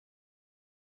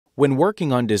When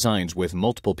working on designs with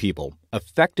multiple people,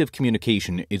 effective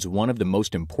communication is one of the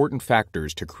most important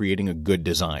factors to creating a good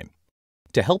design.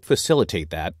 To help facilitate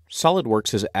that,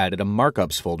 SOLIDWORKS has added a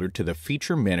Markups folder to the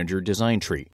Feature Manager design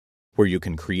tree, where you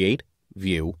can create,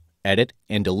 view, edit,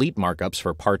 and delete markups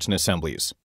for parts and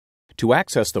assemblies. To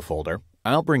access the folder,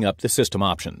 I'll bring up the System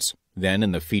options. Then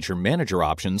in the Feature Manager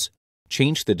options,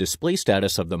 change the display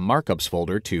status of the Markups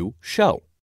folder to Show.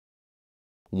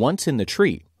 Once in the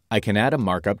tree, I can add a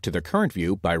markup to the current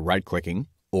view by right-clicking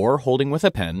or holding with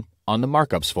a pen on the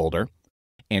Markups folder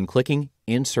and clicking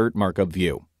Insert Markup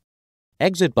View.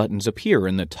 Exit buttons appear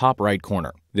in the top right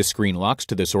corner. The screen locks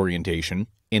to this orientation,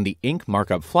 and the ink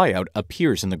markup flyout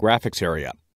appears in the graphics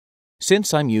area.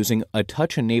 Since I'm using a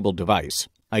touch-enabled device,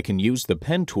 I can use the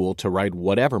pen tool to write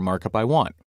whatever markup I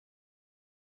want,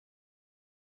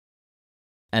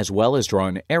 as well as draw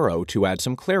an arrow to add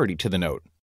some clarity to the note.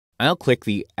 I'll click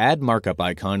the Add Markup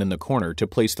icon in the corner to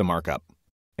place the markup,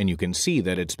 and you can see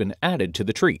that it's been added to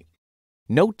the tree.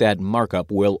 Note that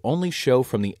markup will only show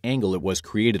from the angle it was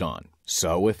created on,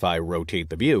 so if I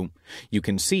rotate the view, you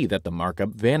can see that the markup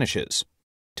vanishes.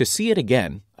 To see it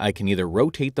again, I can either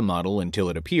rotate the model until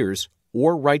it appears,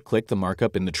 or right-click the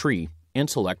markup in the tree and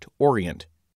select Orient.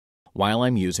 While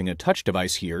I'm using a touch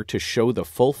device here to show the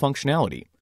full functionality,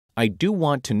 I do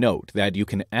want to note that you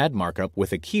can add markup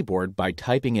with a keyboard by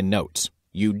typing in notes.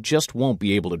 You just won't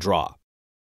be able to draw.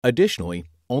 Additionally,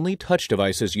 only touch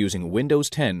devices using Windows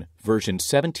 10 version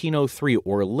 1703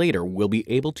 or later will be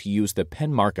able to use the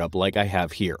pen markup like I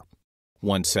have here.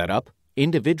 Once set up,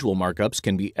 individual markups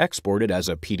can be exported as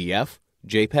a PDF,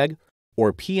 JPEG,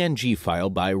 or PNG file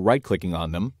by right-clicking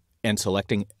on them and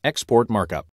selecting Export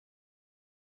Markup,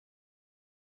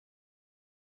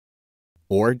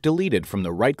 or deleted from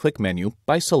the right-click menu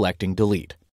by selecting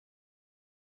Delete.